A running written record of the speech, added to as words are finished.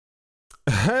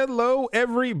Hello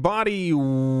everybody,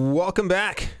 welcome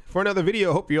back for another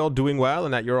video. Hope you're all doing well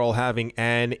and that you're all having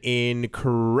an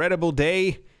incredible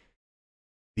day.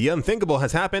 The unthinkable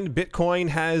has happened. Bitcoin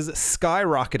has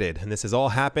skyrocketed, and this has all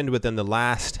happened within the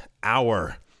last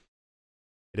hour.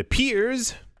 It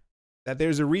appears that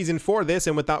there's a reason for this,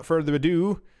 and without further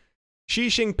ado, Xi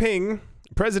Jinping,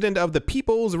 President of the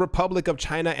People's Republic of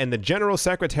China and the General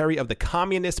Secretary of the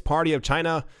Communist Party of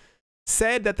China,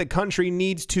 said that the country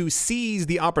needs to seize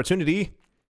the opportunity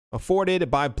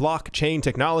afforded by blockchain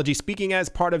technology. Speaking as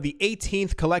part of the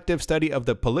 18th collective study of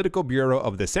the Political Bureau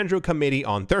of the Central Committee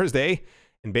on Thursday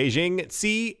in Beijing,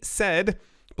 Xi said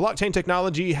blockchain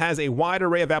technology has a wide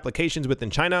array of applications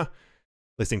within China,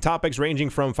 listing topics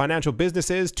ranging from financial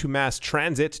businesses to mass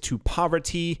transit to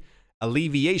poverty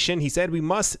alleviation. He said we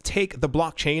must take the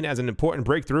blockchain as an important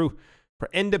breakthrough for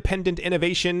independent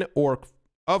innovation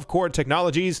of core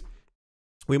technologies.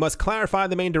 We must clarify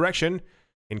the main direction,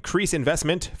 increase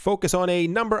investment, focus on a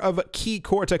number of key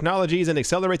core technologies, and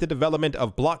accelerate the development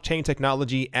of blockchain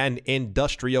technology and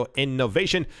industrial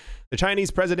innovation. The Chinese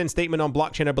president's statement on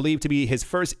blockchain are believed to be his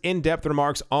first in-depth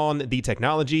remarks on the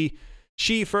technology.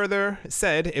 Xi further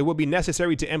said it will be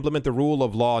necessary to implement the rule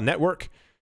of law network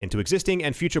into existing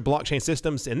and future blockchain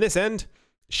systems. In this end,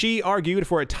 Xi argued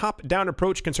for a top-down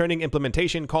approach concerning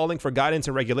implementation, calling for guidance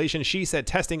and regulation. Xi said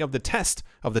testing of the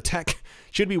tech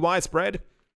should be widespread,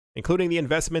 including the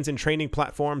investments in training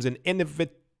platforms and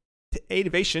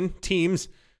innovation teams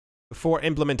for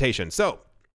implementation. So,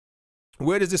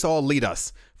 where does this all lead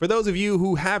us? For those of you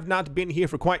who have not been here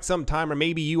for quite some time, or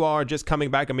maybe you are just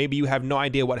coming back, or maybe you have no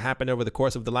idea what happened over the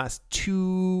course of the last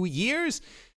 2 years,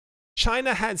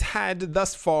 China has had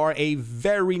thus far a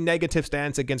very negative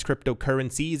stance against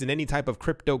cryptocurrencies and any type of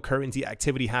cryptocurrency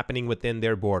activity happening within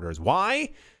their borders. Why?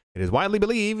 It is widely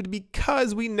believed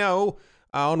because we know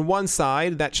on one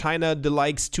side that China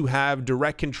likes to have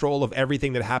direct control of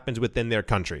everything that happens within their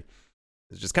country.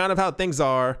 It's just kind of how things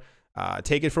are.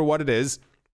 Take it for what it is.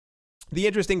 The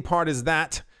interesting part is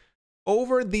that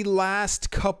over the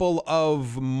last couple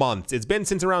of months, it's been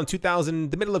since around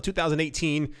the middle of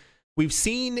 2018, we've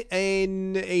seen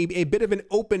a bit of an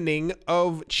opening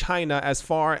of China as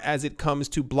far as it comes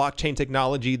to blockchain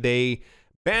technology. They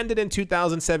banned it in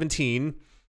 2017,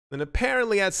 and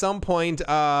apparently at some point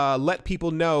let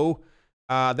people know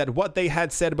that what they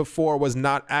had said before was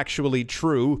not actually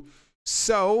true.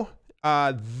 So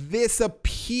this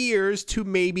appears to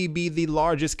maybe be the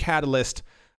largest catalyst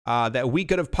that we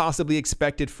could have possibly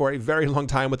expected for a very long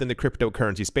time within the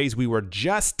cryptocurrency space. We were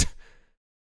just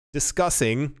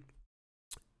discussing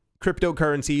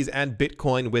cryptocurrencies and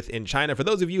Bitcoin within China. For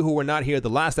those of you who were not here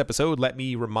the last episode, let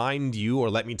me remind you,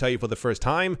 or let me tell you for the first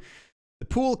time, the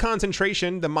pool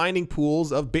concentration, the mining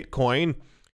pools of Bitcoin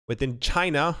within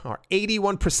China are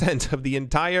 81% of the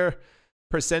entire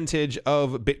percentage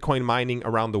of Bitcoin mining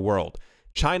around the world.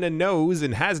 China knows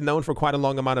and has known for quite a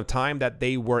long amount of time that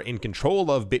they were in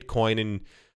control of Bitcoin and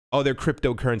other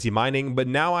cryptocurrency mining, but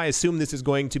now I assume this is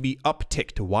going to be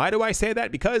upticked. Why do I say that?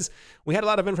 Because we had a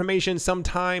lot of information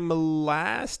sometime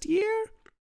last year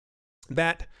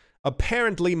that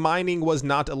apparently mining was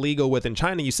not illegal within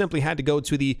China. You simply had to go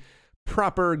to the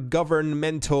proper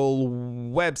governmental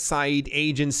website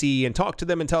agency and talk to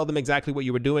them and tell them exactly what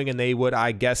you were doing, and they would,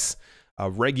 I guess,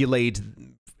 regulate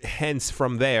hence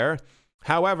from there.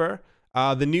 However,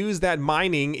 the news that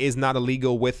mining is not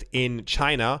illegal within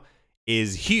China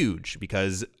is huge,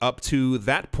 because up to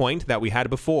that point that we had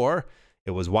before,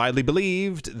 it was widely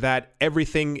believed that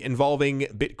everything involving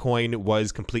Bitcoin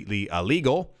was completely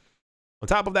illegal. On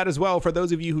top of that as well, for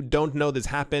those of you who don't know, this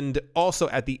happened also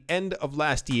at the end of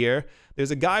last year.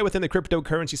 There's a guy within the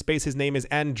cryptocurrency space. His name is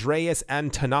Andreas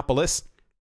Antonopoulos.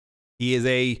 He is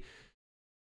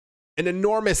an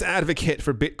enormous advocate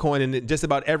for Bitcoin and just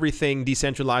about everything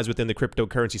decentralized within the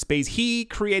cryptocurrency space. He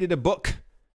created a book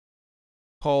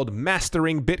called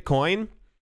Mastering Bitcoin.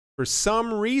 For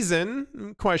some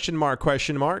reason, question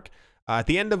mark, at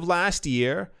the end of last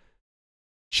year,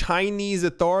 Chinese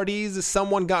authorities,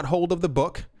 someone got hold of the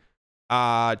book,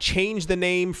 changed the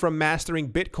name from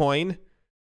Mastering Bitcoin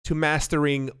to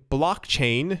Mastering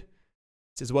Blockchain.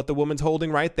 This is what the woman's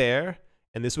holding right there.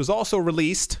 And this was also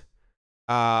released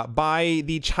by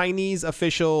the Chinese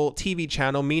official TV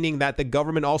channel, meaning that the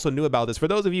government also knew about this. For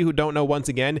those of you who don't know, once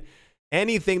again,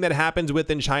 anything that happens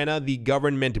within China, the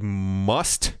government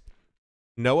must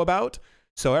know about.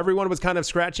 So everyone was kind of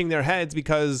scratching their heads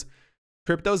because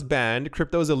crypto's banned,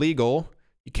 crypto's illegal.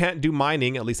 You can't do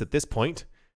mining, at least at this point.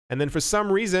 And then for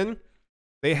some reason,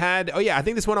 They had, oh yeah, I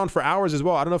think this went on for hours as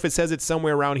well. I don't know if it says it's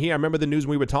somewhere around here. I remember the news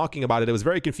when we were talking about it. It was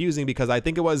very confusing because I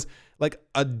think it was like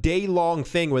a day-long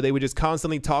thing where they were just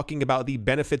constantly talking about the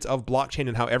benefits of blockchain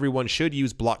and how everyone should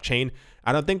use blockchain.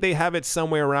 I don't think they have it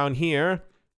somewhere around here.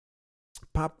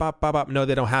 Pop, pop, pop, pop. No,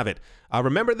 they don't have it.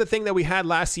 Remember the thing that we had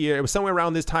last year? It was somewhere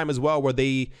around this time as well where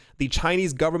the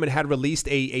Chinese government had released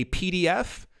a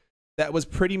PDF that was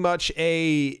pretty much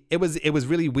it was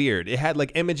really weird. It had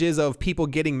like images of people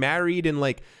getting married and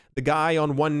like the guy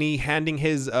on one knee handing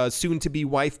his soon-to-be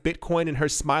wife Bitcoin and her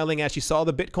smiling as she saw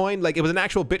the Bitcoin. Like it was an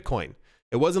actual Bitcoin.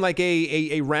 It wasn't like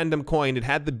a random coin. It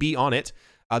had the B on it.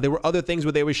 There were other things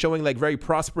where they were showing like very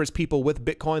prosperous people with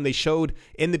Bitcoin. They showed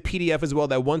in the PDF as well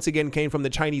that once again came from the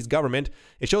Chinese government.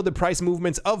 It showed the price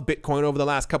movements of Bitcoin over the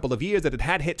last couple of years, that it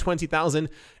had hit 20,000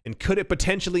 and could it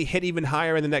potentially hit even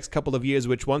higher in the next couple of years,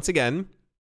 which once again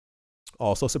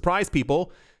also surprised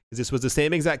people because this was the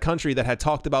same exact country that had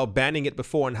talked about banning it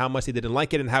before and how much they didn't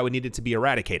like it and how it needed to be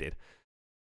eradicated.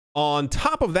 On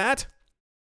top of that,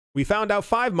 we found out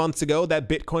 5 months ago that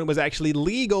Bitcoin was actually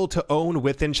legal to own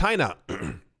within China.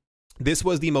 This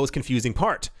was the most confusing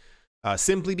part,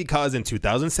 simply because in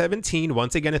 2017,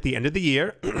 once again at the end of the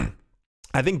year,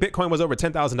 I think Bitcoin was over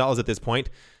 $10,000 at this point.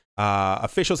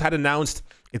 Officials had announced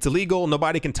it's illegal,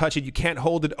 nobody can touch it, you can't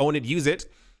hold it, own it, use it.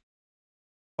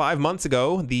 5 months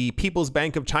ago, the People's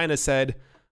Bank of China said,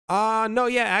 no,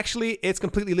 yeah, actually, it's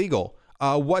completely legal.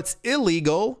 What's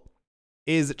illegal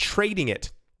is trading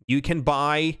it. You can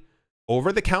buy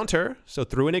over the counter, so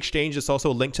through an exchange that's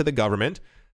also linked to the government,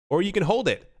 or you can hold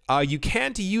it. You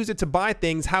can't use it to buy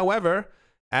things. However,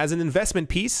 as an investment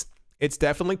piece, it's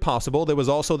definitely possible. There was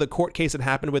also the court case that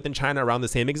happened within China around the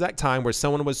same exact time where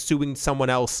someone was suing someone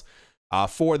else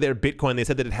for their Bitcoin. They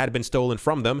said that it had been stolen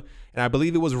from them. And I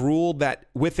believe it was ruled that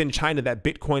within China that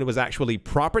Bitcoin was actually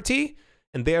property,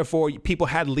 and therefore people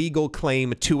had legal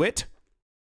claim to it.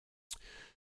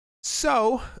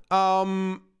 So,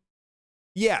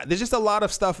 yeah, there's just a lot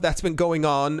of stuff that's been going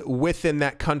on within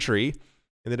that country.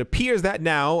 And it appears that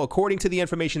now, according to the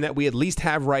information that we at least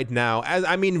have right now,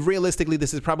 I mean, realistically,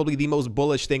 this is probably the most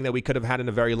bullish thing that we could have had in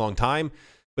a very long time.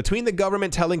 Between the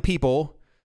government telling people,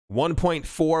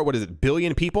 1.4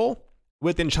 billion people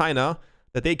within China,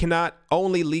 that they cannot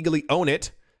only legally own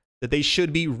it, that they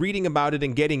should be reading about it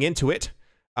and getting into it.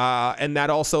 And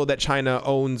that also that China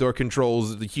owns or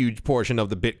controls the huge portion of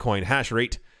the Bitcoin hash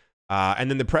rate.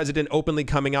 And then the president openly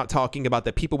coming out talking about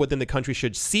that people within the country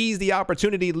should seize the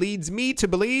opportunity leads me to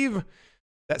believe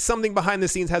that something behind the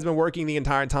scenes has been working the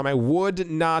entire time. I would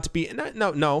not be,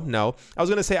 no. I was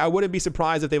going to say I wouldn't be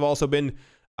surprised if they've also been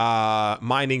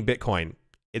mining Bitcoin.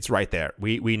 It's right there.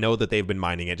 We know that they've been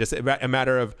mining it. Just a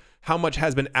matter of how much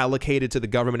has been allocated to the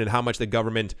government and how much the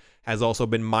government has also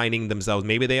been mining themselves.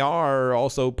 Maybe they are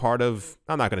also part of,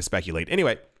 I'm not going to speculate.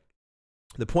 Anyway.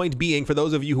 The point being, for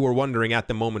those of you who are wondering at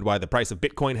the moment why the price of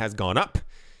Bitcoin has gone up,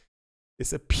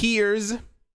 this appears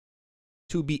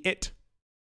to be it.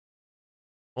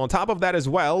 On top of that as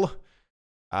well,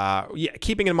 yeah,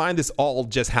 keeping in mind this all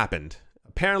just happened.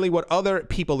 Apparently what other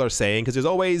people are saying, because there's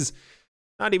always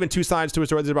not even two sides to a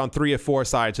story, there's around 3 or 4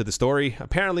 sides to the story.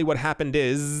 Apparently what happened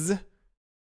is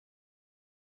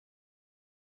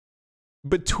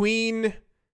between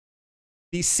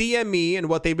the CME and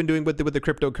what they've been doing with the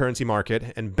cryptocurrency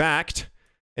market and Bakkt,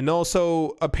 and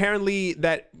also apparently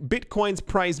that Bitcoin's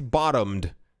price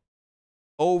bottomed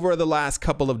over the last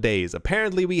couple of days.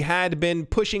 Apparently we had been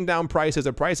pushing down prices,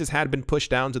 or prices had been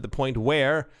pushed down to the point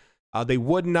where they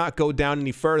would not go down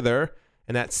any further.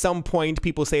 And at some point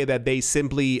people say that they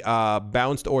simply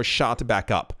bounced or shot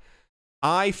back up.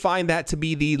 I find that to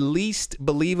be the least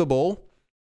believable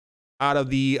out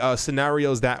of the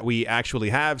scenarios that we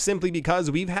actually have, simply because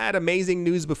we've had amazing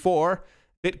news before.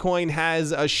 Bitcoin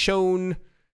has shown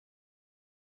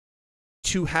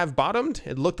to have bottomed.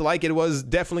 It looked like it was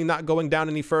definitely not going down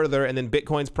any further, and then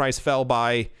Bitcoin's price fell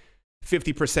by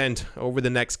 50% over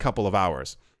the next couple of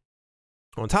hours.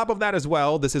 On top of that as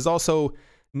well, this is also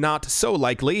not so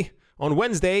likely. On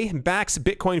Wednesday, Bakkt's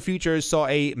Bitcoin futures saw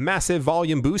a massive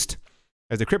volume boost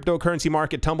as the cryptocurrency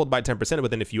market tumbled by 10%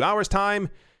 within a few hours' time.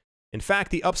 In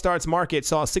fact, the upstarts market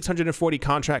saw 640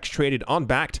 contracts traded on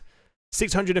Bakkt,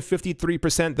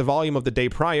 653% the volume of the day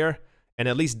prior, and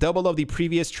at least double of the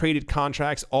previous traded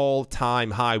contracts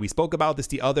all-time high. We spoke about this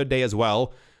the other day as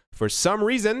well. For some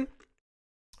reason,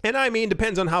 and I mean,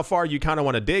 depends on how far you kind of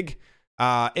want to dig,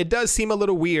 it does seem a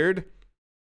little weird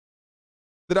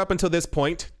that up until this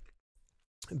point,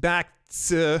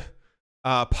 Bakkt's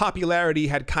popularity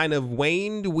had kind of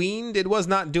weaned. It was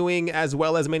not doing as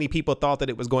well as many people thought that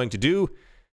it was going to do.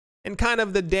 And kind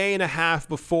of the day and a half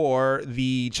before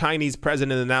the Chinese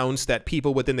president announced that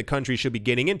people within the country should be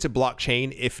getting into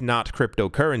blockchain, if not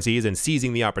cryptocurrencies, and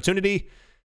seizing the opportunity,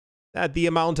 that the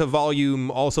amount of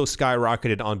volume also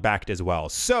skyrocketed on Bakkt as well.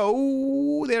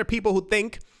 So there are people who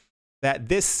think that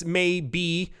this may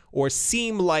be or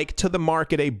seem like to the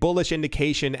market a bullish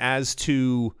indication as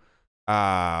to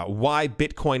why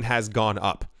Bitcoin has gone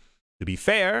up. To be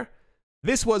fair,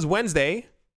 this was Wednesday.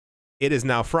 It is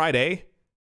now Friday.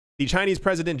 The Chinese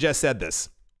president just said this.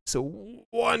 So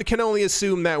one can only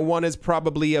assume that one is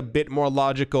probably a bit more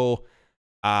logical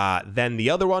than the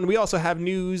other one. We also have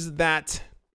news that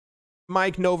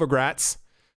Mike Novogratz,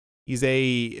 he's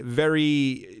a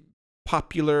very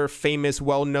popular, famous,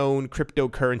 well-known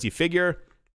cryptocurrency figure.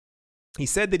 He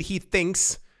said that he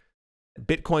thinks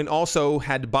Bitcoin also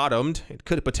had bottomed. It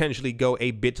could potentially go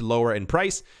a bit lower in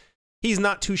price. He's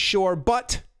not too sure,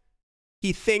 but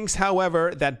he thinks,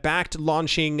 however, that Bakkt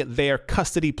launching their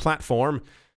custody platform,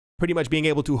 pretty much being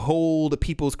able to hold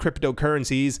people's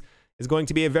cryptocurrencies, is going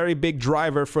to be a very big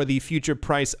driver for the future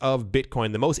price of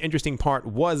Bitcoin. The most interesting part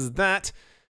was that,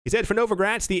 he said, for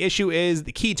Novogratz, the issue is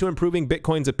the key to improving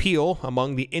Bitcoin's appeal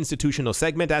among the institutional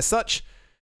segment. As such,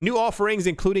 new offerings,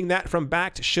 including that from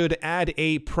Bakkt, should add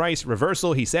a price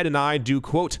reversal. He said, and I do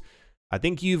quote, I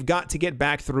think you've got to get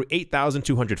back through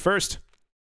 8,200 first.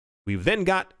 We're then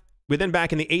back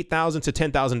in the $8,000 to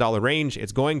 $10,000 range.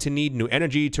 It's going to need new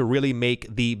energy to really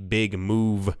make the big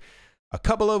move. A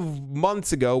couple of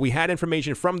months ago, we had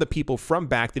information from the people from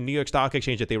Bakkt, the New York Stock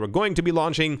Exchange, that they were going to be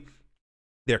launching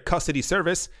their custody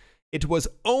service. It was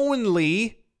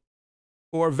only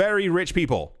for very rich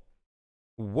people.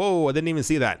 Whoa, I didn't even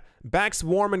see that. Bakkt's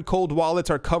warm and cold wallets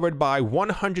are covered by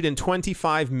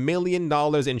 $125 million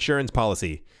insurance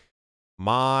policy.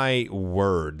 My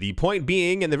word. The point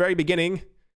being, in the very beginning,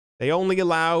 they only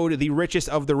allowed the richest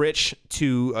of the rich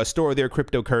to store their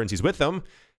cryptocurrencies with them.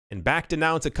 And Bakkt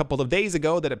announced a couple of days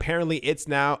ago that apparently it's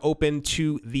now open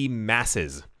to the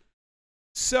masses.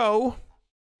 So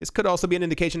this could also be an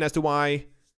indication as to why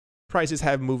prices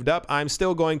have moved up. I'm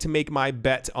still going to make my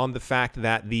bet on the fact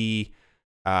that the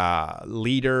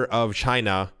leader of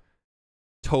China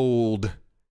told,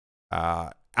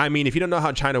 I mean, if you don't know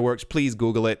how China works, please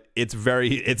Google it. It's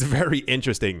very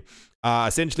interesting.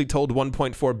 Essentially told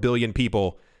 1.4 billion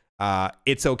people,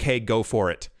 it's okay, go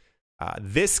for it.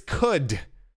 This could,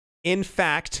 in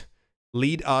fact,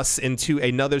 lead us into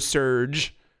another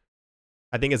surge.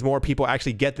 I think as more people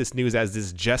actually get this news, as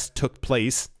this just took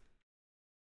place,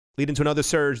 lead into another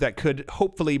surge that could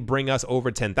hopefully bring us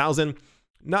over 10,000.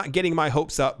 Not getting my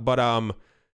hopes up, but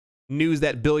news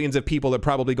that billions of people are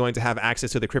probably going to have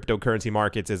access to the cryptocurrency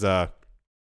markets is a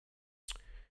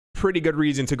pretty good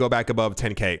reason to go back above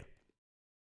 10K.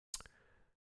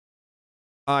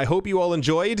 I hope you all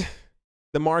enjoyed.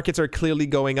 The markets are clearly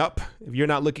going up. If you're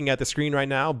not looking at the screen right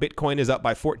now, Bitcoin is up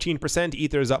by 14%,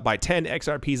 Ether is up by 10%,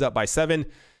 XRP is up by 7%.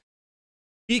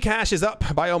 Bcash is up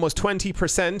by almost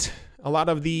 20%. A lot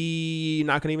of the,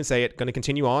 not going to even say it, going to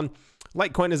continue on.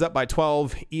 Litecoin is up by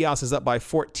 12%, EOS is up by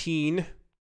 14%.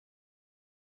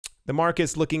 The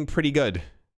market's looking pretty good.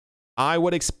 I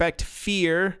would expect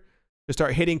fear to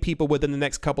start hitting people within the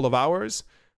next couple of hours.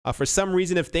 For some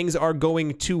reason, if things are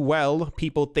going too well,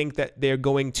 people think that they're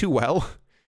going too well.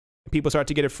 People start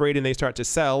to get afraid and they start to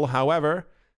sell. However,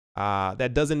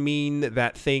 that doesn't mean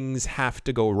that things have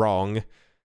to go wrong.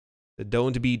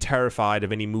 Don't be terrified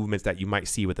of any movements that you might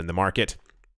see within the market.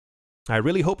 I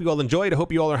really hope you all enjoyed. I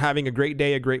hope you all are having a great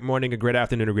day, a great morning, a great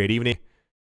afternoon, a great evening.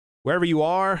 Wherever you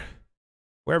are,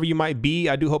 wherever you might be,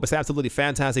 I do hope it's absolutely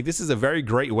fantastic. This is a very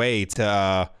great way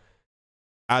to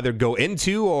either go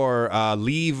into or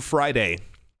leave Friday.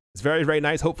 It's very, very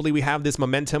nice. Hopefully we have this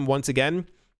momentum once again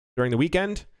during the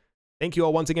weekend. Thank you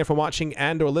all once again for watching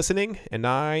and or listening, and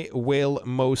I will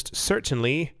most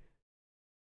certainly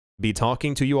be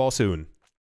talking to you all soon.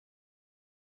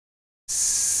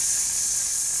 See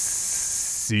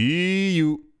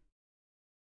you.